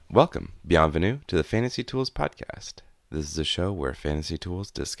Welcome, bienvenue to the Fantasy Tools Podcast. This is a show where fantasy tools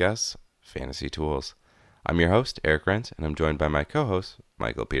discuss fantasy tools. I'm your host, Eric Rent, and I'm joined by my co-host,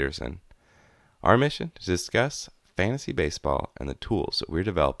 Michael Peterson. Our mission is to discuss fantasy baseball and the tools that we're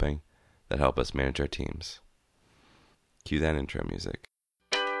developing that help us manage our teams. Cue that intro music.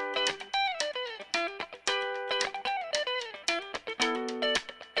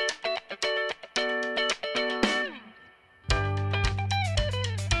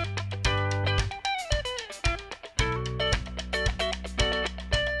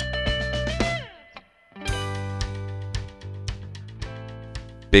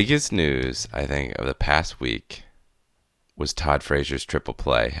 Biggest news, I think, of the past week was Todd Frazier's triple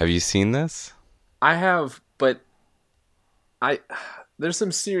play. Have you seen this? I have, but there's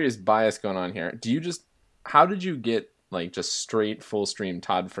some serious bias going on here. How did you get just straight full stream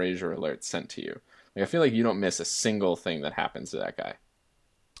Todd Frazier alerts sent to you? I feel like you don't miss a single thing that happens to that guy.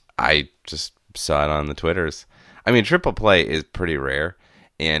 I just saw it on the Twitters. I mean, triple play is pretty rare,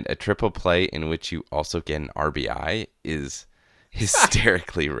 and a triple play in which you also get an RBI is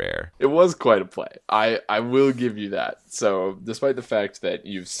hysterically rare. It was quite a play. I will give you that. So, despite the fact that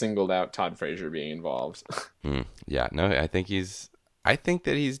you've singled out Todd Frazier being involved. Yeah, no, I think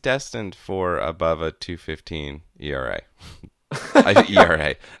that he's destined for above a 2.15 ERA.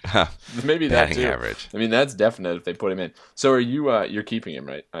 ERA. Maybe that batting too. average. I mean, that's definite if they put him in. So, are you're keeping him,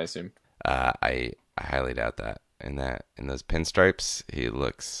 right? I assume. I highly doubt that. In those pinstripes, he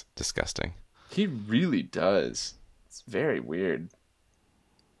looks disgusting. He really does. It's very weird.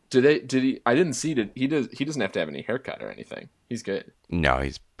 Did he? I didn't see it. He doesn't have to have any haircut or anything. He's good. No,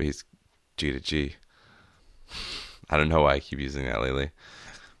 he's G to G. I don't know why I keep using that lately.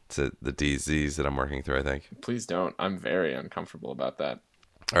 It's the DZs that I'm working through, I think. Please don't. I'm very uncomfortable about that.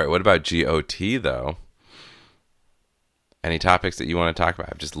 All right, what about GOT though? Any topics that you want to talk about?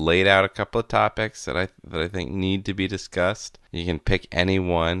 I've just laid out a couple of topics that I think need to be discussed. You can pick any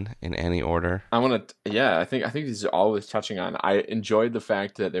one in any order. I think these are all worth touching on. I enjoyed the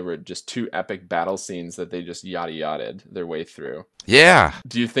fact that there were just two epic battle scenes that they just yada-yada'd their way through. Yeah.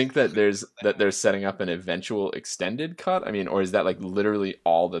 Do you think that they're setting up an eventual extended cut? I mean, or is that literally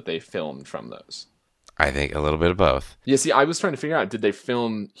all that they filmed from those? I think a little bit of both. Yeah, see, I was trying to figure out, did they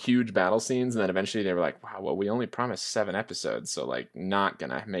film huge battle scenes and then eventually they were like, wow, well, we only promised 7 episodes, so not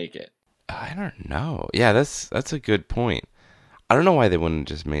gonna make it. I don't know. Yeah, that's a good point. I don't know why they wouldn't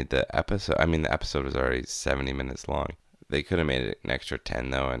have just made the episode. I mean, the episode was already 70 minutes long. They could have made it an extra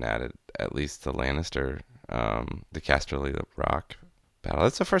 10 though and added at least the Lannister, the Casterly Rock battle.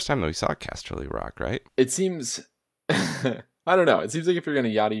 That's the first time that we saw Casterly Rock, right? It seems I don't know. It seems like if you're going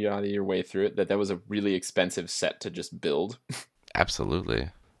to yada yada your way through it, that was a really expensive set to just build. Absolutely.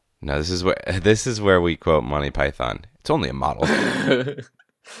 No, this is where we quote Monty Python. It's only a model. I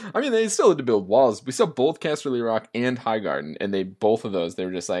mean, they still had to build walls. We saw both Casterly Rock and Highgarden, and both of those, they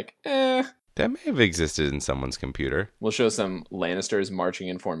were just like, eh. That may have existed in someone's computer. We'll show some Lannisters marching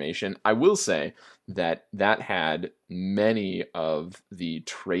in formation. I will say that had many of the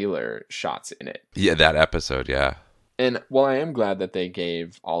trailer shots in it. Yeah, that episode, yeah. And while I am glad that they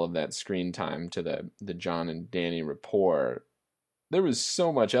gave all of that screen time to the John and Danny rapport, there was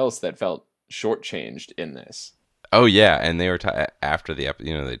so much else that felt shortchanged in this. Oh yeah, and they were after the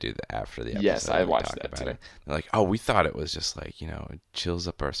episode. They do the after the episode. Yes, I watched that too. They're like, "Oh, we thought it was just it chills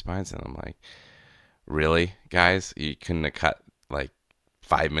up our spines," and I'm like, "Really, guys? You couldn't have cut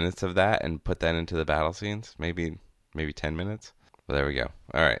 5 minutes of that and put that into the battle scenes? Maybe 10 minutes." Well, there we go.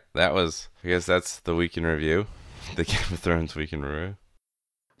 All right, I guess that's the week in review. The Game of Thrones week in review.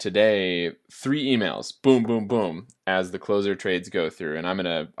 Today, 3 emails, boom, boom, boom, as the closer trades go through, and I'm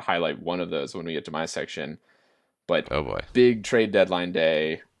gonna highlight one of those when we get to my section. But oh boy, big trade deadline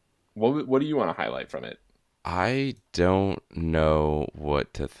day. What do you want to highlight from it? I don't know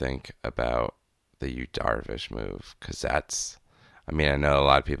what to think about the Yu Darvish move, because I know a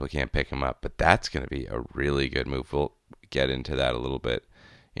lot of people can't pick him up, but that's going to be a really good move. We'll get into that a little bit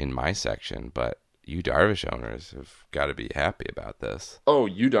in my section, but Yu Darvish owners have got to be happy about this. Oh,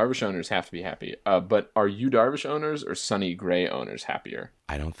 Yu Darvish owners have to be happy. But are Yu Darvish owners or Sonny Gray owners happier?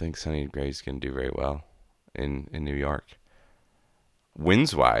 I don't think Sonny Gray's going to do very well in New York.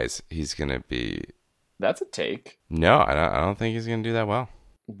 Wins-wise, he's going to be... That's a take. No, I don't think he's going to do that well.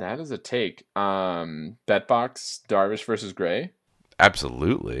 That is a take. BetBox, Darvish versus Gray?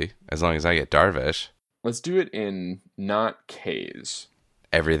 Absolutely, as long as I get Darvish. Let's do it in not Ks.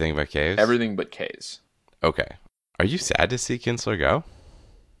 Everything but Ks? Everything but Ks. Okay. Are you sad to see Kinsler go?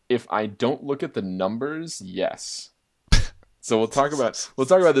 If I don't look at the numbers, yes. So we'll talk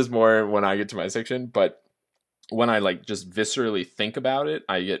about this more when I get to my section, but when I like just viscerally think about it,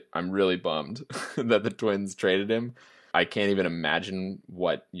 I'm really bummed that the Twins traded him. I can't even imagine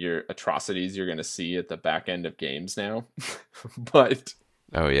what your atrocities you're going to see at the back end of games now. But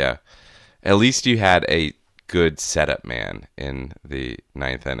Oh yeah. At least you had a good setup man in the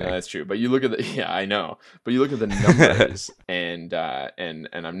ninth inning. that's true. But you look at the yeah, I know. But you look at the numbers, and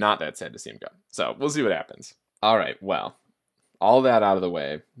I'm not that sad to see him go. So we'll see what happens. All right. Well, all that out of the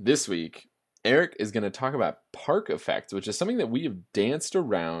way. This week, Eric is going to talk about park effects, which is something that we have danced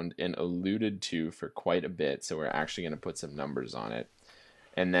around and alluded to for quite a bit. So we're actually going to put some numbers on it.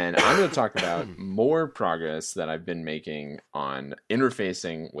 And then I'm going to talk about more progress that I've been making on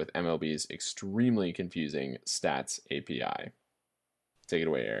interfacing with MLB's extremely confusing stats API. Take it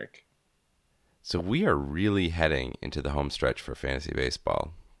away, Eric. So we are really heading into the home stretch for fantasy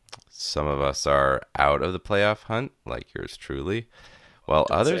baseball. Some of us are out of the playoff hunt, like yours truly, while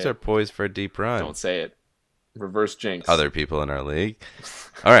others are poised for a deep run. Don't say it. Reverse jinx. Other people in our league.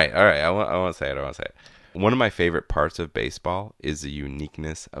 All right. I won't say it. One of my favorite parts of baseball is the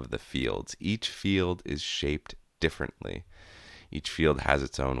uniqueness of the fields. Each field is shaped differently. Each field has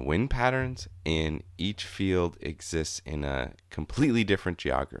its own wind patterns, and each field exists in a completely different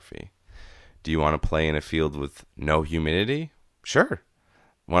geography. Do you want to play in a field with no humidity? Sure.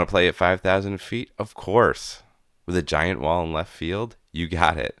 Want to play at 5,000 feet? Of course. With a giant wall in left field? You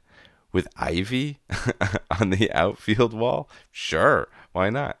got it. With ivy on the outfield wall? Sure. Why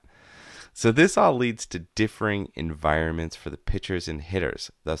not? So this all leads to differing environments for the pitchers and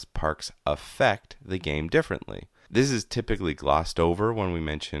hitters. Thus, parks affect the game differently. This is typically glossed over when we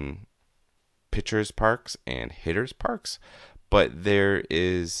mention pitchers' parks and hitters' parks, but there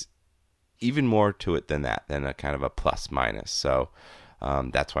is even more to it than that, than a kind of a plus minus. So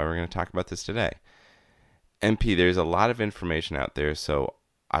that's why we're going to talk about this today. MP, there's a lot of information out there, so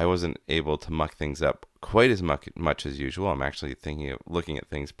I wasn't able to muck things up quite as much as usual. I'm actually looking at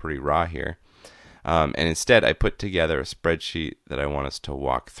things pretty raw here. And instead, I put together a spreadsheet that I want us to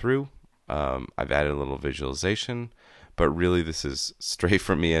walk through. I've added a little visualization, but really this is straight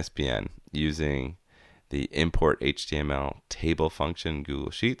from ESPN using the import HTML table function in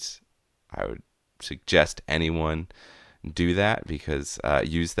Google Sheets. I would suggest anyone do that because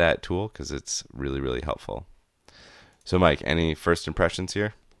use that tool because it's really, really helpful. So, Mike, any first impressions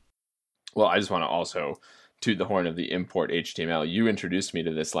here? Well, I just want to also toot the horn of the import HTML. You introduced me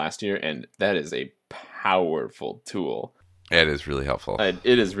to this last year, and that is a powerful tool. It is really helpful. It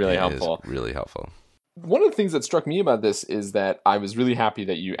is really helpful. Really helpful. One of the things that struck me about this is that I was really happy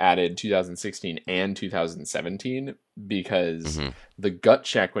that you added 2016 and 2017 because the gut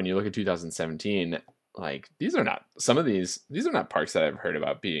check when you look at 2017, like these are not parks that I've heard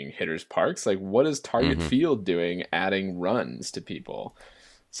about being hitters parks. Like what is Target Field doing adding runs to people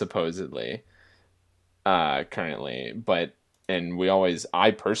supposedly currently? But and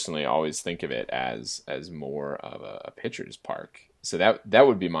I personally always think of it as more of a pitcher's park. So that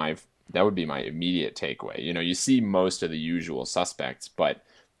would be my immediate takeaway. You know, you see most of the usual suspects, but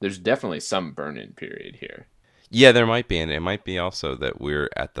there's definitely some burn-in period here. Yeah, there might be, and it might be also that we're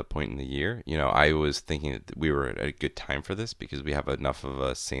at the point in the year. You know, I was thinking that we were at a good time for this because we have enough of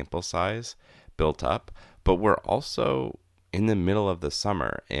a sample size built up, but we're also in the middle of the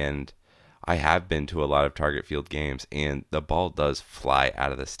summer, and I have been to a lot of Target Field games, and the ball does fly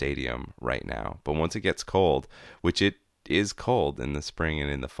out of the stadium right now. But once it gets cold, which it is cold in the spring and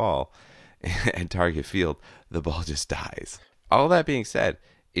in the fall, at Target Field, the ball just dies. All that being said,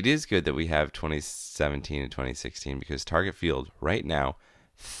 it is good that we have 2017 and 2016 because Target Field right now,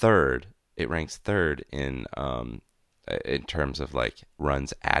 it ranks third in terms of like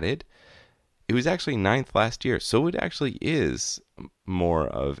runs added. It was actually ninth last year, so it actually is more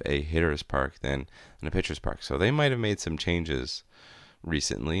of a hitter's park than a pitcher's park. So they might have made some changes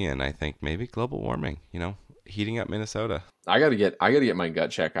recently, and I think maybe global warming, heating up Minnesota. I gotta get my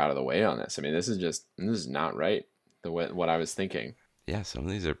gut check out of the way on this. I mean, this is not right. What I was thinking. Yeah, some of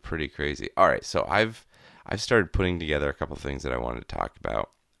these are pretty crazy. All right, so I've started putting together a couple of things that I wanted to talk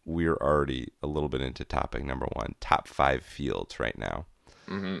about. We're already a little bit into topic number 1, top 5 fields right now.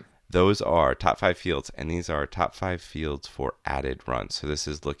 Those are top 5 fields, and these are top 5 fields for added runs. So this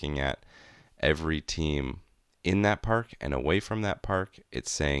is looking at every team in that park and away from that park. It's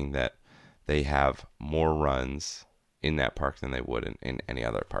saying that they have more runs in that park than they would in any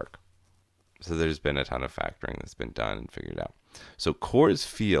other park. So there's been a ton of factoring that's been done and figured out. So Coors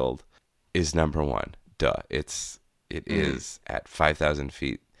Field is number 1. Duh. It is at 5,000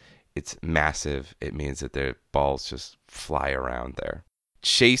 feet. It's massive. It means that the balls just fly around there.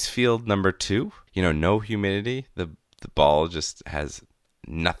 Chase Field number 2. No humidity. The ball just has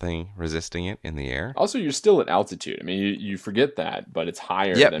nothing resisting it in the air. Also, you're still at altitude. I mean, you forget that, but it's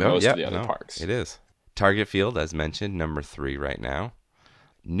higher than most of the other parks. It is. Target Field, as mentioned, number 3 right now.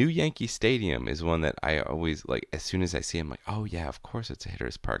 New Yankee Stadium is one that I always, like, as soon as I see it, I'm like, oh yeah, of course it's a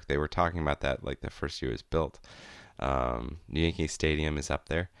hitter's park. They were talking about that like the first year it was built. New Yankee Stadium is up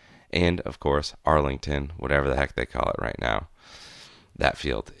there. And, of course, Arlington, whatever the heck they call it right now. That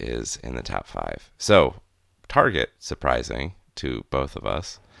field is in the top 5. So, Target, surprising to both of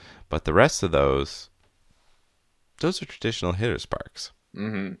us. But the rest of those are traditional hitters parks.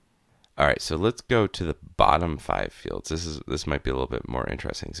 Mm-hmm. All right, so let's go to the bottom 5 fields. This might be a little bit more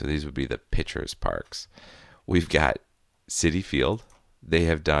interesting. So these would be the pitchers parks. We've got Citi Field. They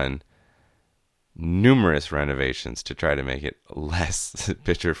have done numerous renovations to try to make it less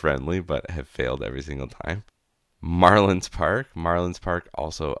pitcher friendly, but have failed every single time. Marlins Park,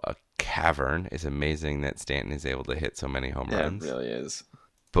 also a cavern. It's amazing that Stanton is able to hit so many home runs. It really is.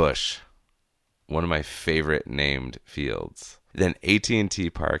 Busch, one of my favorite named fields. Then AT&T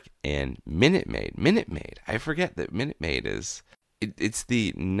Park and Minute Maid. I forget that Minute Maid it's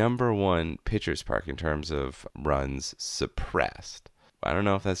the number 1 pitchers park in terms of runs suppressed. I don't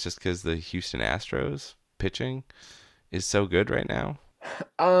know if that's just because the Houston Astros pitching is so good right now.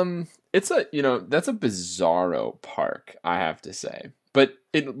 It's that's a bizarro park, I have to say. But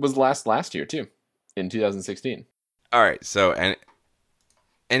it was last year too, in 2016. All right, so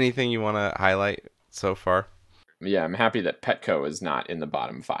anything you want to highlight so far? Yeah, I'm happy that Petco is not in the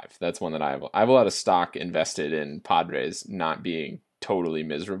bottom 5. That's one that I have a lot of stock invested in Padres not being totally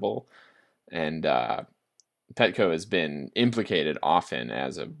miserable. And Petco has been implicated often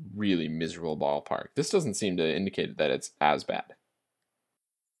as a really miserable ballpark. This doesn't seem to indicate that it's as bad.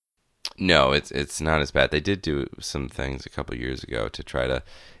 No, it's not as bad. They did do some things a couple years ago to try to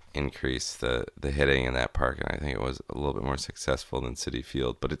increase the hitting in that park, and I think it was a little bit more successful than Citi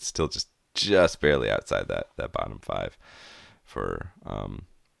Field, but it's still just barely outside that bottom 5 for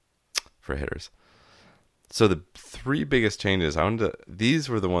hitters. So the 3 biggest changes, these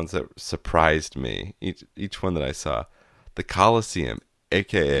were the ones that surprised me. Each one that I saw. The Coliseum,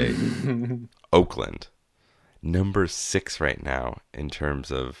 aka Oakland, number 6 right now in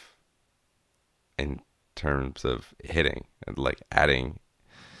terms of hitting, like adding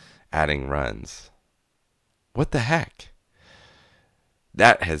runs. What the heck?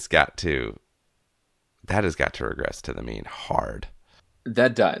 That has got to regress to the mean hard.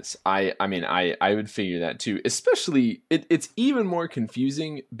 That does. I mean, I would figure that too. Especially, it's even more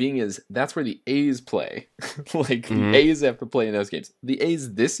confusing being as that's where the A's play. Like, the A's have to play in those games. The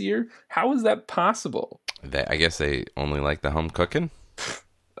A's this year? How is that possible? I guess they only like the home cooking?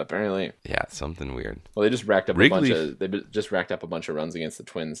 Apparently. Yeah, something weird. Well, they just racked up a bunch of runs against the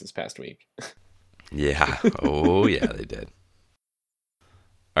Twins this past week. Yeah. Oh, yeah, they did.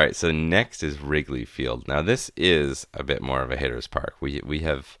 All right, so next is Wrigley Field. Now this is a bit more of a hitter's park. We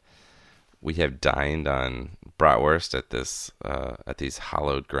have dined on bratwurst at these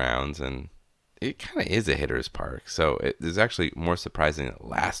hallowed grounds, and it kind of is a hitter's park. So it is actually more surprising that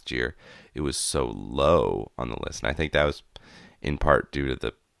last year it was so low on the list, and I think that was in part due to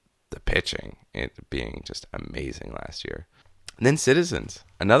the pitching, it being just amazing last year. And then Citizens,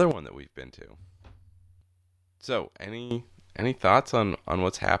 another one that we've been to. So any thoughts on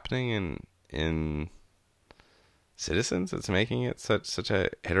what's happening in Citizens that's making it such a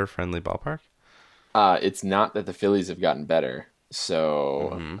hitter-friendly ballpark? It's not that the Phillies have gotten better.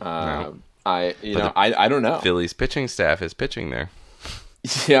 So No. I don't know. Phillies pitching staff is pitching there.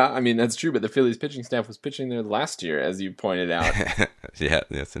 Yeah, I mean that's true, but the Phillies pitching staff was pitching there last year, as you pointed out. Yeah,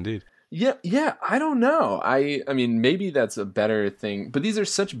 yes indeed. Yeah, I don't know. I mean, maybe that's a better thing, but these are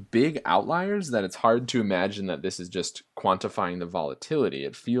such big outliers that it's hard to imagine that this is just quantifying the volatility.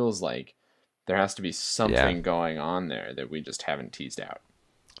 It feels like there has to be something going on there that we just haven't teased out.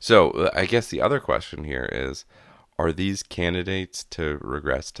 So I guess the other question here is, are these candidates to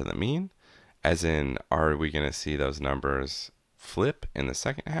regress to the mean? As in, are we going to see those numbers flip in the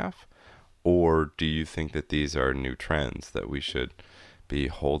second half? Or do you think that these are new trends that we should be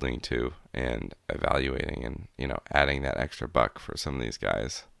holding to and evaluating and, adding that extra buck for some of these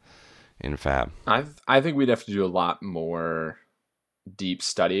guys in Fab? I think we'd have to do a lot more deep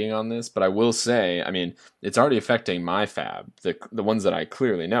studying on this, but I will say, I mean, it's already affecting my Fab, the ones that I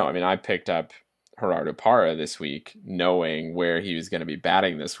clearly know. I mean, I picked up Gerardo Parra this week, knowing where he was going to be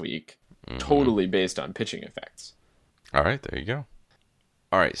batting this week, totally based on pitching effects. All right, there you go.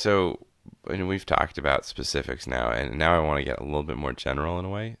 All right, so we've talked about specifics now, and now I want to get a little bit more general in a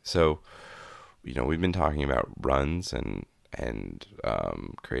way. So, we've been talking about runs and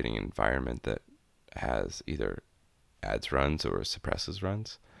creating an environment that has either adds runs or suppresses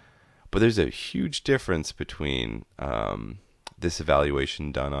runs. But there's a huge difference between this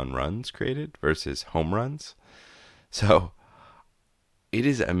evaluation done on runs created versus home runs. So it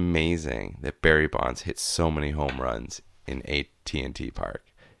is amazing that Barry Bonds hit so many home runs in AT&T Park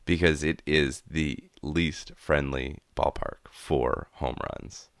because it is the least friendly ballpark for home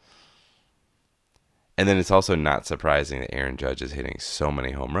runs. And then it's also not surprising that Aaron Judge is hitting so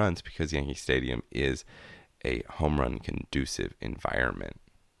many home runs because Yankee Stadium is a home run conducive environment.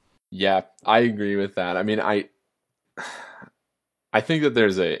 Yeah, I agree with that. I mean, I think that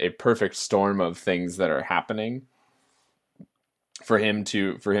there's a perfect storm of things that are happening for him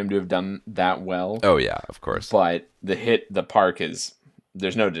to have done that well. Oh yeah, of course. But the park is,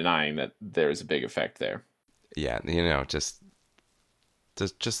 there's no denying that there's a big effect there. Yeah, just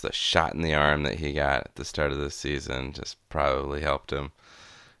the shot in the arm that he got at the start of the season just probably helped him,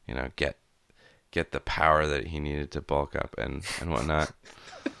 get the power that he needed to bulk up and whatnot.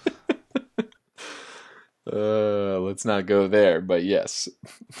 Let's not go there, but yes.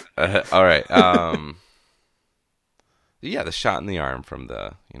 All right. Yeah, the shot in the arm from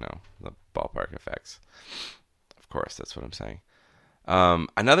the ballpark effects. Of course, that's what I'm saying.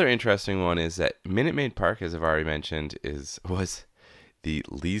 Another interesting one is that Minute Maid Park, as I've already mentioned, was the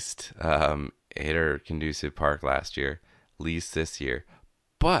least hitter conducive park last year, least this year,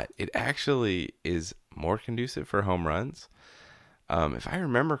 but it actually is more conducive for home runs. If I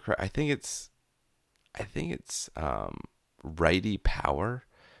remember correct, I think it's righty power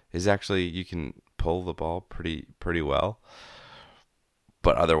is actually, you can pull the ball pretty well,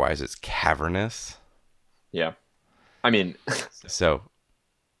 but otherwise it's cavernous. Yeah, I mean, so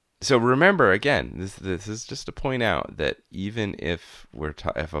remember, again, this is just to point out that even if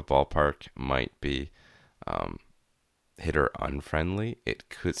if a ballpark might be hitter unfriendly, it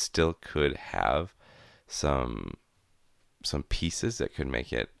could have some pieces that could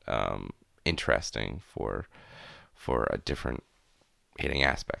make it interesting for a different hitting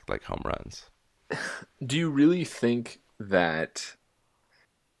aspect, like home runs. Do you really think that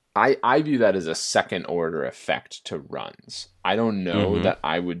I view that as a second order effect to runs? I don't know that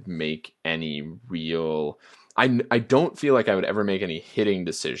I would make any real, I don't feel like I would ever make any hitting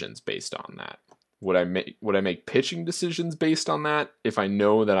decisions based on that. Would I make pitching decisions based on that if I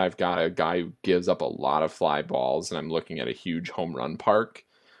know that I've got a guy who gives up a lot of fly balls and I'm looking at a huge home run park?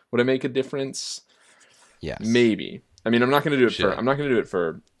 Would I make a difference? Yes. Maybe. I mean, I'm not going to do it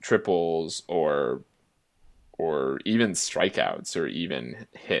for triples or even strikeouts or even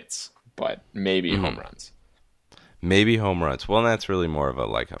hits, but maybe home runs. Maybe home runs. Well, that's really more of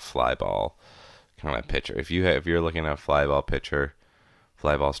a fly ball kind of pitcher. If you're looking at a fly ball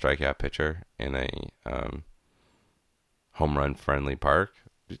strikeout pitcher in a home run friendly park,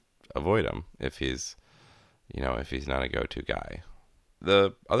 avoid him if he's not a go-to guy.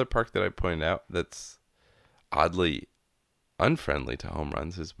 The other park that I pointed out that's oddly unfriendly to home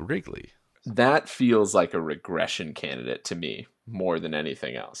runs is Wrigley. That feels like a regression candidate to me more than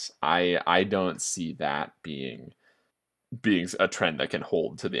anything else. I don't see that being a trend that can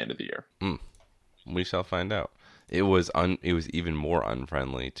hold to the end of the year. We shall find out. It was even more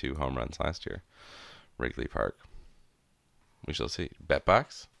unfriendly to home runs last year, Wrigley Park. We shall see. Bet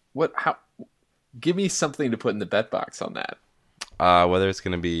box? What? How? Give me something to put in the bet box on that. Whether it's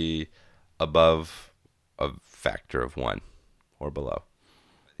going to be above a factor of 1 or below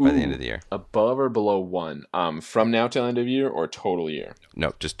by the end of the year. Above or below 1? From now till end of year or total year?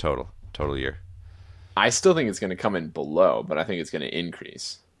 No, just total year. I still think it's going to come in below, but I think it's going to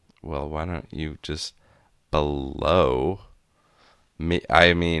increase. Well, why don't you just below me?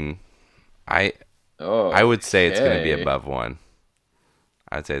 I mean, I would say it's going to be above 1.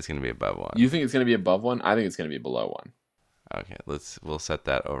 I'd say it's going to be above 1. You think it's going to be above 1? I think it's going to be below 1. Okay, we'll set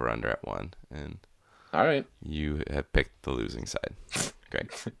that over under at 1, and all right, you have picked the losing side. Great.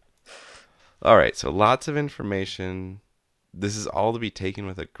 All right, so lots of information. This is all to be taken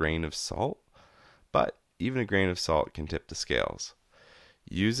with a grain of salt, but even a grain of salt can tip the scales.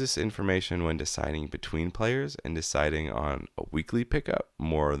 Use this information when deciding between players and deciding on a weekly pickup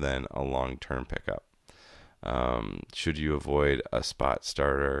more than a long-term pickup. Should you avoid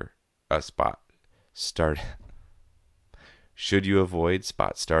Should you avoid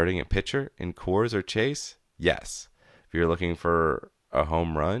spot starting a pitcher in Coors or Chase? Yes. If you're looking for a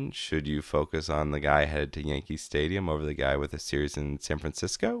home run, should you focus on the guy headed to Yankee Stadium over the guy with a series in San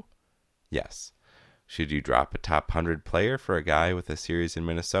Francisco? Yes. Should you drop a top 100 player for a guy with a series in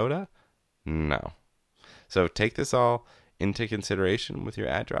Minnesota? No. So take this all into consideration with your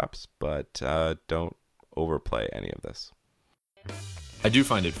ad drops, but don't overplay any of this. I do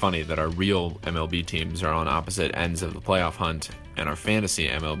find it funny that our real MLB teams are on opposite ends of the playoff hunt, and our fantasy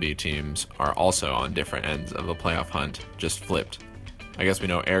MLB teams are also on different ends of the playoff hunt, just flipped. I guess we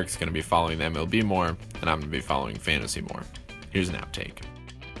know Eric's going to be following the MLB more, and I'm going to be following fantasy more. Here's an outtake.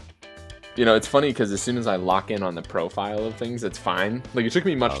 You know, it's funny because as soon as I lock in on the profile of things, it's fine. Like, it took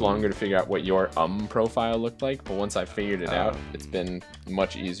me much longer to figure out what your profile looked like, but once I figured it out, it's been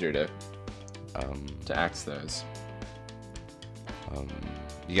much easier to axe those.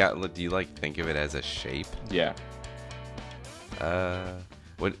 Do you like think of it as a shape? Yeah.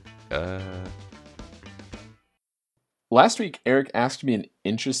 What? Last week, Eric asked me an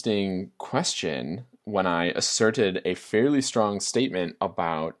interesting question when I asserted a fairly strong statement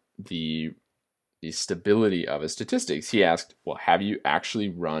about the stability of his statistics. He asked, well, have you actually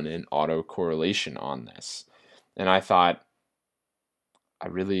run an autocorrelation on this? And I thought, I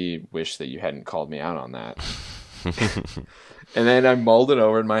really wish that you hadn't called me out on that. And then I mulled it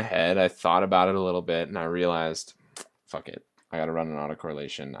over in my head. I thought about it a little bit, and I realized, fuck it. I got to run an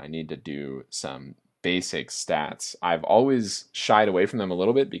autocorrelation. I need to do some basic stats. I've always shied away from them a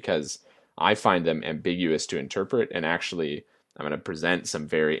little bit because I find them ambiguous to interpret, and actually I'm going to present some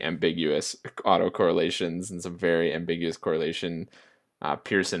very ambiguous autocorrelations and some very ambiguous correlation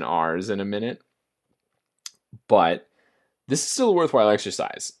Pearson R's in a minute. But this is still a worthwhile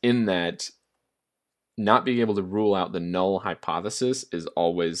exercise in that not being able to rule out the null hypothesis is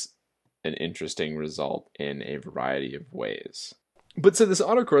always an interesting result in a variety of ways. But so this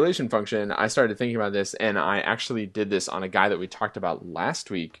autocorrelation function, I started thinking about this, and I actually did this on a guy that we talked about last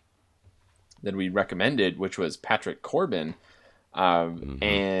week that we recommended, which was Patrick Corbin.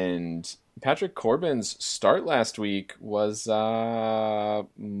 And Patrick Corbin's start last week was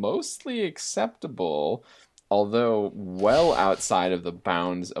mostly acceptable, although well outside of the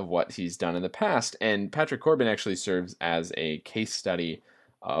bounds of what he's done in the past. And Patrick Corbin actually serves as a case study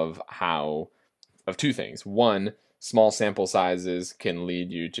of two things. One, small sample sizes can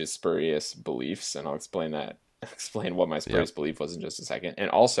lead you to spurious beliefs, and I'll explain what my spurious belief was in just a second. And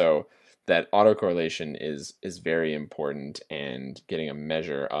also that autocorrelation is very important, and getting a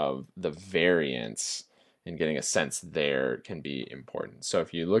measure of the variance and getting a sense there can be important. So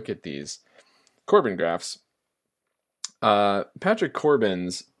if you look at these Corbin graphs, Patrick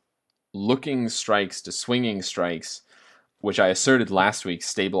Corbin's looking strikes to swinging strikes, which I asserted last week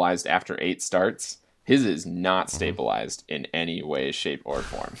stabilized after 8 starts, his is not stabilized in any way, shape, or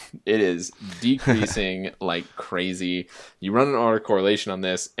form. It is decreasing like crazy. You run an autocorrelation on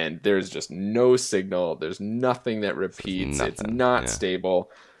this, and there's just no signal. There's nothing that repeats. It's not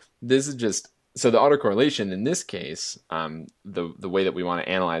stable. This is just... So the autocorrelation in this case, the way that we want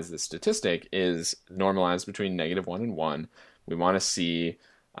to analyze this statistic is normalized between -1 and 1. We want to see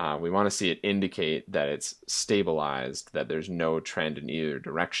it indicate that it's stabilized, that there's no trend in either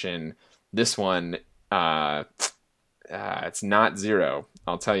direction. This one, it's not 0.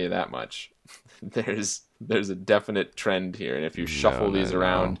 I'll tell you that much. There's a definite trend here, and if you shuffle these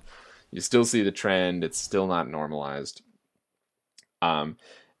around, you still see the trend. It's still not normalized.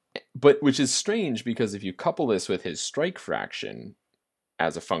 But which is strange, because if you couple this with his strike fraction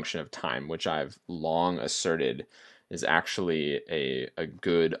as a function of time, which I've long asserted is actually a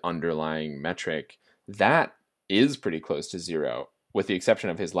good underlying metric, that is pretty close to 0, with the exception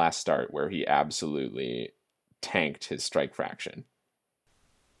of his last start where he absolutely tanked his strike fraction.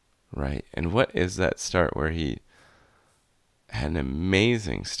 Right. And what is that start where he had an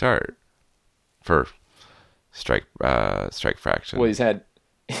amazing start for strike fraction? Well, he's had...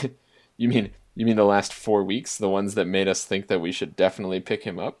 You mean the last 4 weeks, the ones that made us think that we should definitely pick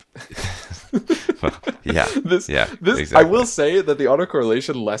him up? Well, yeah. Exactly. I will say that the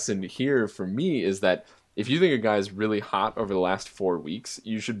autocorrelation lesson here for me is that if you think a guy's really hot over the last 4 weeks,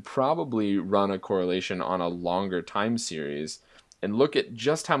 you should probably run a correlation on a longer time series and look at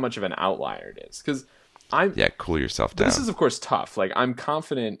just how much of an outlier it is. Because cool yourself down. This is of course tough. Like, I'm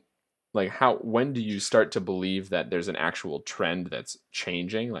confident. Like, when do you start to believe that there's an actual trend that's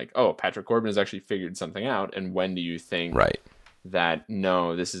changing? Like, oh, Patrick Corbin has actually figured something out. And when do you think that,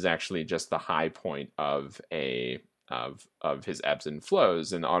 no, this is actually just the high point of his ebbs and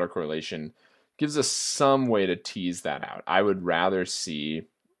flows? And the autocorrelation gives us some way to tease that out. I would rather see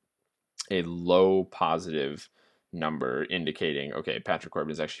a low positive number indicating, okay, Patrick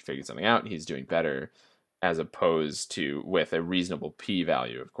Corbin has actually figured something out. He's doing better, as opposed to with a reasonable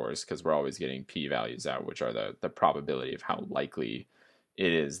p-value, of course, because we're always getting p-values out, which are the probability of how likely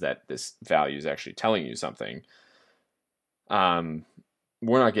it is that this value is actually telling you something. We're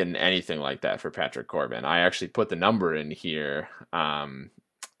not getting anything like that for Patrick Corbin. I actually put the number in here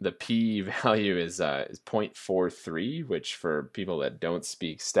the P value is 0.43, which for people that don't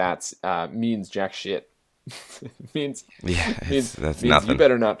speak stats means jack shit. means Yeah, means that's means you nothing.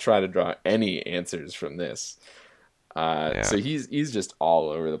 better not try to draw any answers from this. Yeah. So he's just all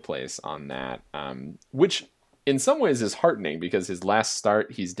over the place on that, which in some ways is heartening because his last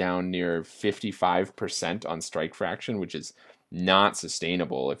start he's down near 55% on strike fraction, which is not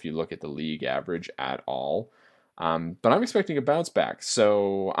sustainable if you look at the league average at all. But I'm expecting a bounce back,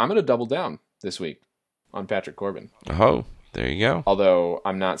 so I'm going to double down this week on Patrick Corbin. Oh, there you go. Although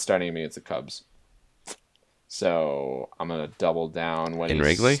I'm not starting him against the Cubs, so I'm going to double down when In he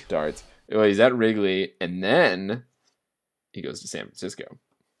Wrigley? starts. Well, he's at Wrigley, and then he goes to San Francisco.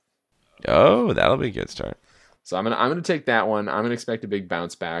 Oh, that'll be a good start. So I'm gonna take that one. I'm gonna expect a big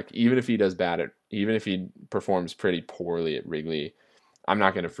bounce back, even if he does even if he performs pretty poorly at Wrigley. I'm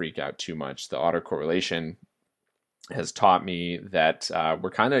not gonna freak out too much. The autocorrelation has taught me that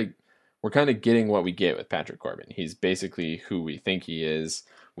we're kind of getting what we get with Patrick Corbin. He's basically who we think he is.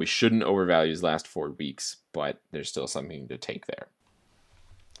 We shouldn't overvalue his last 4 weeks, but there's still something to take there.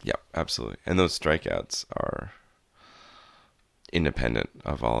 Yep, absolutely. And those strikeouts are independent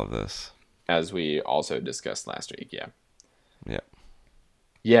of all of this. As we also discussed last week, yeah. Yeah.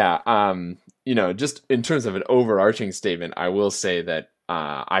 Yeah, just in terms of an overarching statement, I will say that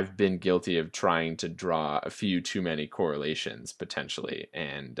I've been guilty of trying to draw a few too many correlations potentially,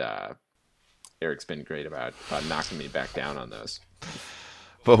 and Eric's been great about knocking me back down on those.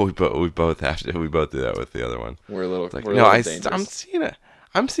 But we both have to. We both do that with the other one. We're a little. It's like, we're a no, little dangerous.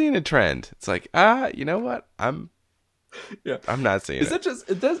 I'm seeing a trend. It's like, you know what? I'm not seeing it. Is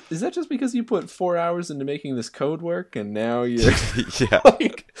that just because you put 4 hours into making this code work, and now you're Yeah.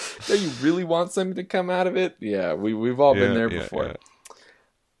 like, now you really want something to come out of it? Yeah, we've all been there before.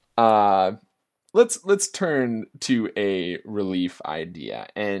 Yeah. Let's turn to a relief idea,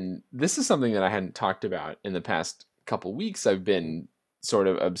 and this is something that I hadn't talked about in the past couple weeks. I've been sort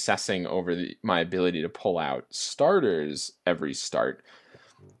of obsessing over my ability to pull out starters every start,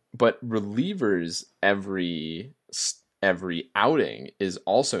 but relievers every outing is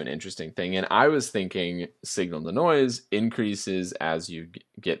also an interesting thing. And I was thinking signal to noise increases as you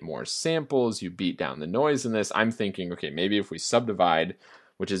get more samples, you beat down the noise in this. I'm thinking, okay, maybe if we subdivide,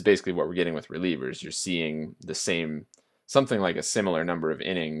 which is basically what we're getting with relievers, you're seeing the same, something like a similar number of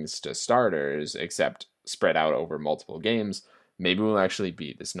innings to starters, except spread out over multiple games. Maybe we'll actually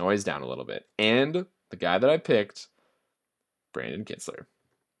beat this noise down a little bit. And the guy that I picked, Brandon Kinsler.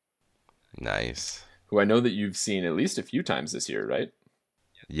 Nice. Who I know that you've seen at least a few times this year, right?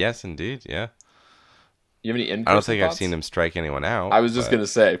 Yes, indeed. Yeah. You have any in-person I don't think thoughts? I've seen him strike anyone out. I was just gonna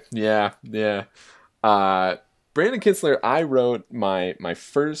say, yeah. Brandon Kinsler, I wrote my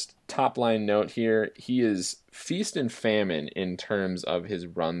first top line note here. He is feast and famine in terms of his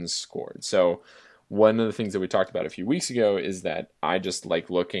runs scored. So one of the things that we talked about a few weeks ago is that I just like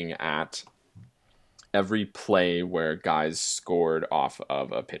looking at every play where guys scored off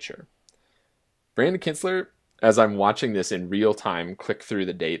of a pitcher. Brandon Kinsler, as I'm watching this in real time, click through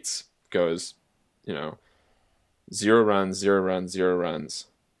the dates, goes, 0 runs, 0 runs, 0 runs,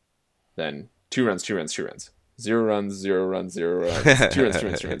 then 2 runs, 2 runs, 2 runs, 0 runs, 0 runs, 0 runs, 2 runs, 2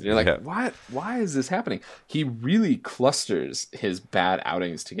 runs, 2 runs. You're like, Yep. what? Why is this happening? He really clusters his bad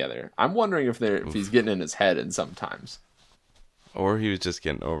outings together. I'm wondering if he's getting in his head in sometimes. Or he was just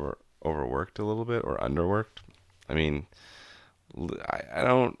getting overworked a little bit or underworked. I mean, I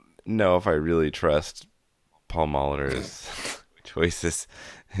don't know if I really trust Paul Molitor's choices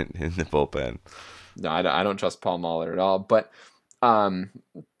in the bullpen. No, I don't trust Paul Molitor at all. But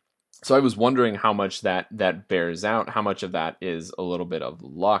so I was wondering how much that bears out, how much of that is a little bit of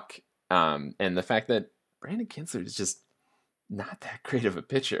luck, and the fact that Brandon Kinsler is just not that great of a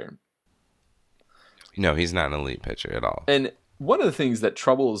pitcher. No, he's not an elite pitcher at all. And one of the things that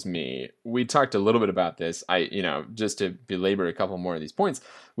troubles me, we talked a little bit about this. Just to belabor a couple more of these points,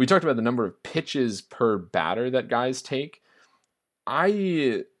 we talked about the number of pitches per batter that guys take.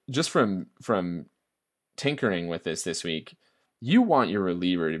 I just from tinkering with this week, you want your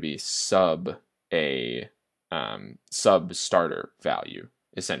reliever to be sub starter value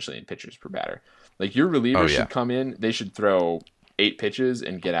essentially in pitchers per batter. Like your reliever should come in, they should throw 8 pitches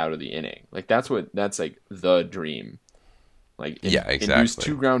and get out of the inning. Like that's like the dream. Like exactly. Induce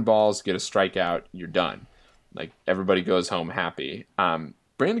 2 ground balls, get a strikeout, you're done. Like everybody goes home happy.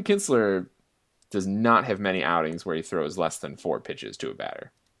 Brandon Kinsler does not have many outings where he throws less than 4 pitches to a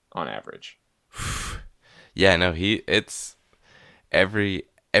batter on average. Yeah, no, it's every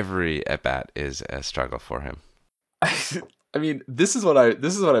at bat is a struggle for him. I mean, this is what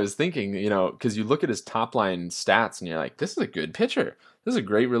I was thinking, because you look at his top line stats and you're like, this is a good pitcher. This is a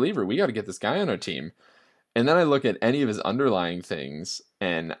great reliever. We got to get this guy on our team. And then I look at any of his underlying things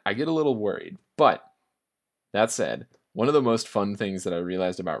and I get a little worried. But that said, one of the most fun things that I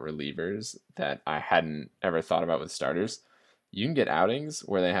realized about relievers that I hadn't ever thought about with starters, you can get outings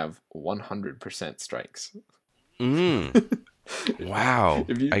where they have 100% strikes. Wow.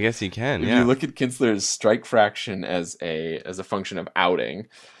 I guess you can, if yeah. you look at Kinsler's strike fraction as a function of outing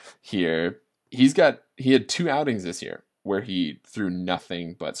here, he had 2 outings this year where he threw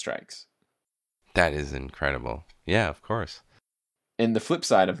nothing but strikes. That is incredible. Yeah, of course. And the flip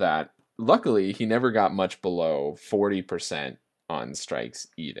side of that, luckily, he never got much below 40% on strikes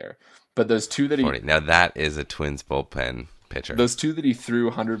either. But those 2 that 40. Now that is a Twins bullpen pitcher. Those 2 that he threw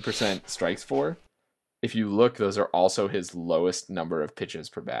 100% strikes for, if you look, those are also his lowest number of pitches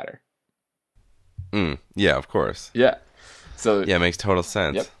per batter. Yeah, of course. Yeah. So yeah, it makes total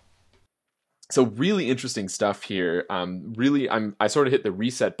sense. Yep. So really interesting stuff here. I sort of hit the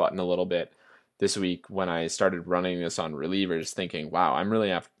reset button a little bit this week when I started running this on relievers, thinking, wow, I'm really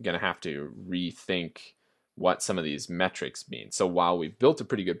going to have to rethink what some of these metrics mean. So while we've built a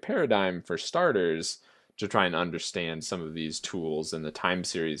pretty good paradigm for starters to try and understand some of these tools and the time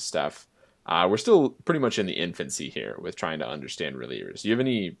series stuff, we're still pretty much in the infancy here with trying to understand relievers. Do you have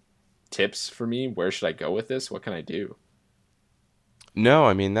any tips for me? Where should I go with this? What can I do? No,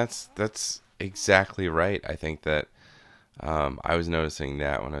 I mean, that's exactly right. I think that I was noticing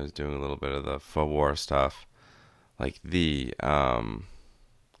that when I was doing a little bit of the FWAR stuff, like the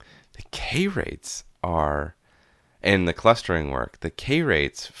K rates are, and the clustering work, the K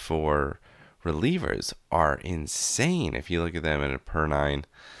rates for relievers are insane. If you look at them in a per 9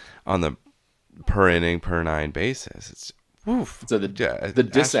 on the per inning, per 9 basis, it's woof. So the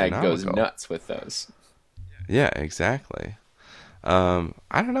DISAG goes nuts with those. Yeah, exactly. I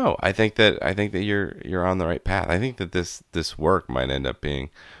don't know. I think that you're on the right path. I think that this work might end up being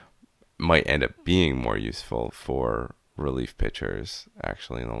more useful for relief pitchers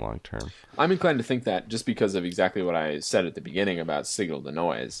actually in the long term. I'm inclined to think that just because of exactly what I said at the beginning about signal to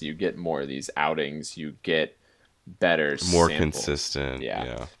noise. You get more of these outings, you get better more sample. Consistent.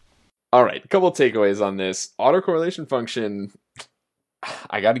 Yeah. All right, a couple of takeaways on this autocorrelation function.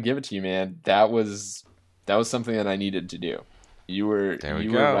 I got to give it to you, man. That was something that I needed to do. You were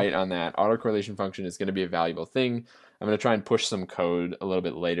right on that. Autocorrelation function is going to be a valuable thing. I'm going to try and push some code a little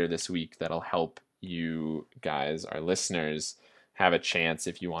bit later this week that'll help you guys, our listeners, have a chance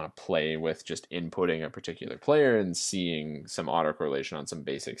if you want to play with just inputting a particular player and seeing some autocorrelation on some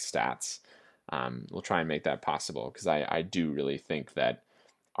basic stats. We'll try and make that possible because I do really think that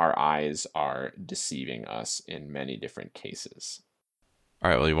our eyes are deceiving us in many different cases. All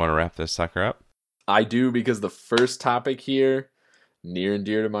right, well, you want to wrap this sucker up? I do, because the first topic here, near and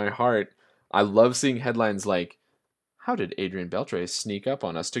dear to my heart, I love seeing headlines like, how did Adrian Beltre sneak up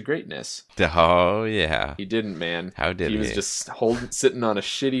on us to greatness? Oh, yeah. He didn't, man. How did he? He was just sitting on a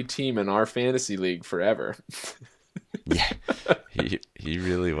shitty team in our fantasy league forever. Yeah, he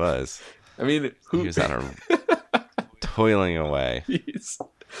really was. I mean, he was on a toiling away. He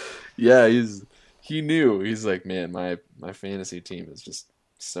knew. He's like, man, my fantasy team is just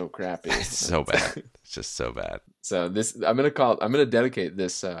so crappy. It's so bad. It's just so bad. So I'm gonna dedicate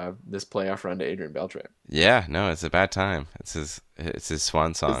this playoff run to Adrian Beltre. Yeah, no, it's a bad time. It's his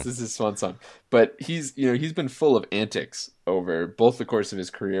swan song. This is his swan song. But he's been full of antics over both the course of his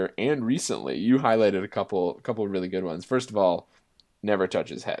career and recently. You highlighted a couple really good ones. First of all, never touch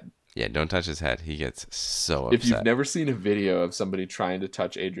his head. Yeah, don't touch his head. He gets so upset. If you've never seen a video of somebody trying to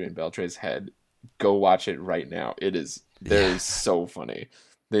touch Adrian Beltre's head, go watch it right now. Is so funny.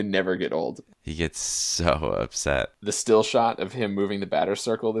 They never get old. He gets so upset. The still shot of him moving the batter's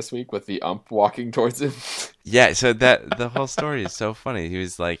circle this week with the ump walking towards him. Yeah, so the whole story is so funny. He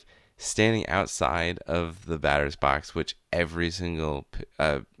was like standing outside of the batter's box, which every single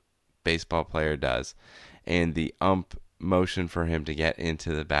baseball player does, and the ump motioned for him to get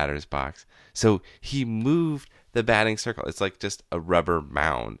into the batter's box. So he moved the batting circle. It's like just a rubber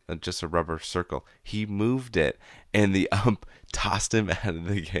mound, just a rubber circle. He moved it, and the ump tossed him out of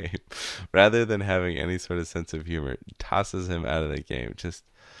the game. Rather than having any sort of sense of humor, tosses him out of the game. Just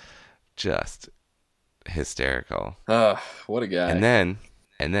hysterical. What a guy.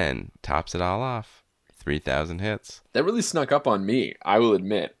 And then tops it all off. 3,000 hits. That really snuck up on me. I will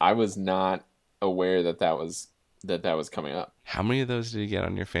admit, I was not aware that was coming up. How many of those did you get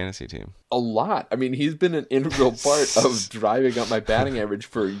on your fantasy team? A lot. I mean, he's been an integral part of driving up my batting average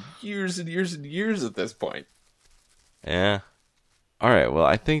for years and years and years at this point. Yeah. All right. Well,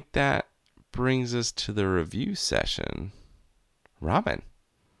 I think that brings us to the review session. ramen,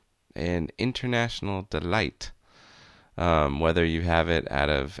 an international delight. Whether you have it out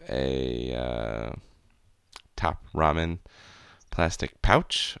of a Top Ramen plastic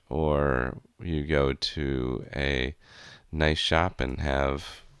pouch, or you go to a nice shop and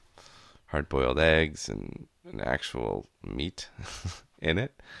have hard-boiled eggs and an actual meat in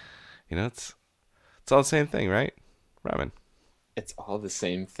it. It's all the same thing, right? Ramen. It's all the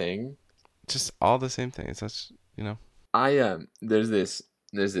same thing. Just all the same thing. It's just. I there's this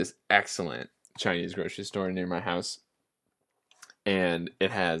excellent Chinese grocery store near my house, and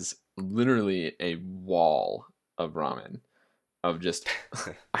it has literally a wall of ramen of just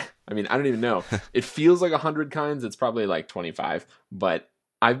I mean, I don't even know. It feels like 100 kinds. It's probably like 25, but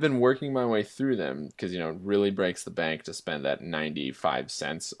I've been working my way through them because, it really breaks the bank to spend that 95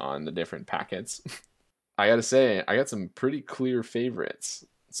 cents on the different packets. I gotta say, I got some pretty clear favorites.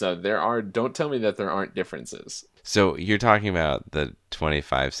 So don't tell me that there aren't differences. So you're talking about the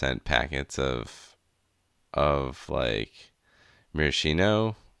 25-cent packets of like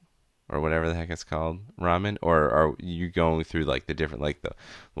Murashino or whatever the heck it's called, ramen, or are you going through like the different, like the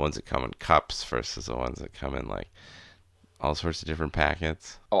ones that come in cups versus the ones that come in like all sorts of different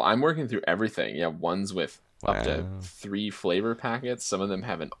packets? Oh, I'm working through everything. Yeah, ones with up to Wow. 3 flavor packets. Some of them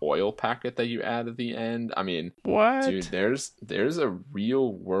have an oil packet that you add at the end. I mean, dude, What? there's a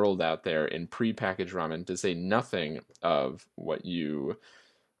real world out there in prepackaged ramen, to say nothing of what you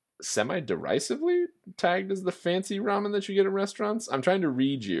semi-derisively tagged as the fancy ramen that you get at restaurants. I'm trying to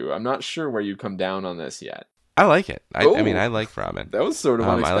read you. I'm not sure where you come down on this yet. I like it. I mean, Oh, I like ramen. that was sort of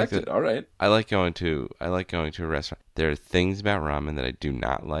I like the unexpected. All right. I like going to a restaurant. There are things about ramen that I do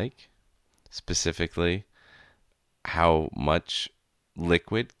not like, specifically how much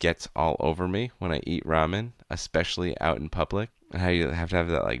liquid gets all over me when I eat ramen, especially out in public, and how you have to have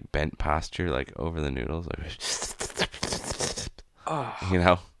that like bent posture like over the noodles, like you Oh,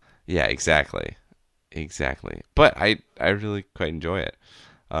 know? Yeah, exactly. Exactly. But I really quite enjoy it.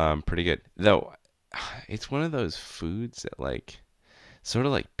 Pretty good. Though it's one of those foods that like sort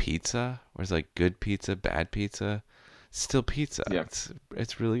of like pizza, where it's like good pizza, bad pizza, still pizza. yeah.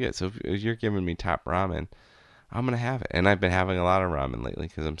 It's really good. So if you're giving me top ramen, I'm gonna have it. And I've been having a lot of ramen lately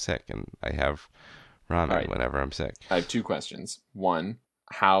because I'm sick, and I have All ramen right. whenever I'm sick. I have 2 questions. One,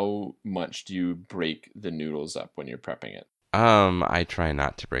 how much do you break the noodles up when you're prepping it? I try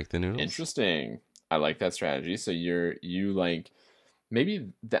not to break the noodles. Interesting. I like that strategy. So you like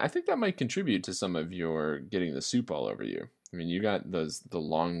I think that might contribute to some of your getting the soup all over you. I mean, you got the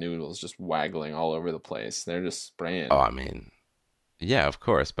long noodles just waggling all over the place. They're just Oh, spraying. I mean, yeah, of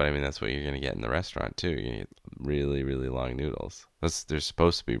course, but I mean that's what you're gonna get in the restaurant too. You're gonna get really, really long noodles. They're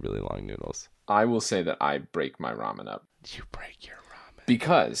supposed to be really long noodles. I will say that I break my ramen up You break your ramen.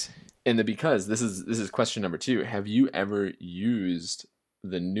 because because this is question number 2. Have you ever used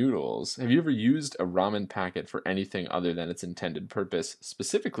the noodles? Have you ever used a ramen packet for anything other than its intended purpose,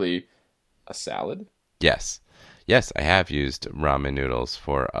 specifically a salad? Yes, yes, I have used ramen noodles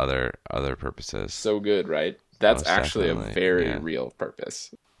for other purposes. So good, right? That's Most actually a definitely, very yeah. real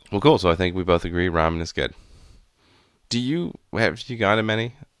purpose. Well, cool. So I think we both agree ramen is good. Have you gone to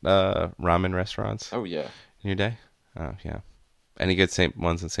many ramen restaurants Oh yeah. in your day? Oh yeah. Any good Saint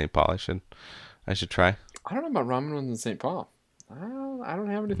ones in St. Paul? I should try. I don't know about ramen ones in St. Paul. I don't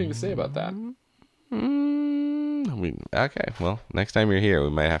have anything to say about that. Mm, okay. Well, next time you're here, we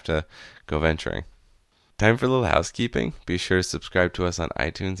might have to go venturing. Time for a little housekeeping. Be sure to subscribe to us on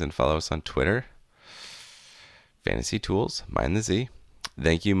iTunes and follow us on Twitter. Fantasy Tools, Mind the Z.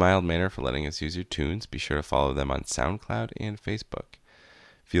 Thank you, Mild Manner, for letting us use your tunes. Be sure to follow them on SoundCloud and Facebook.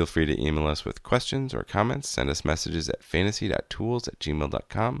 Feel free to email us with questions or comments. Send us messages at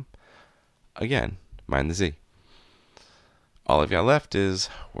fantasy.tools@gmail.com. Again, Mind the Z. All I've got left is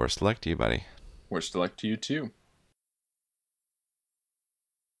worst luck to you, buddy. Worst of luck to you too.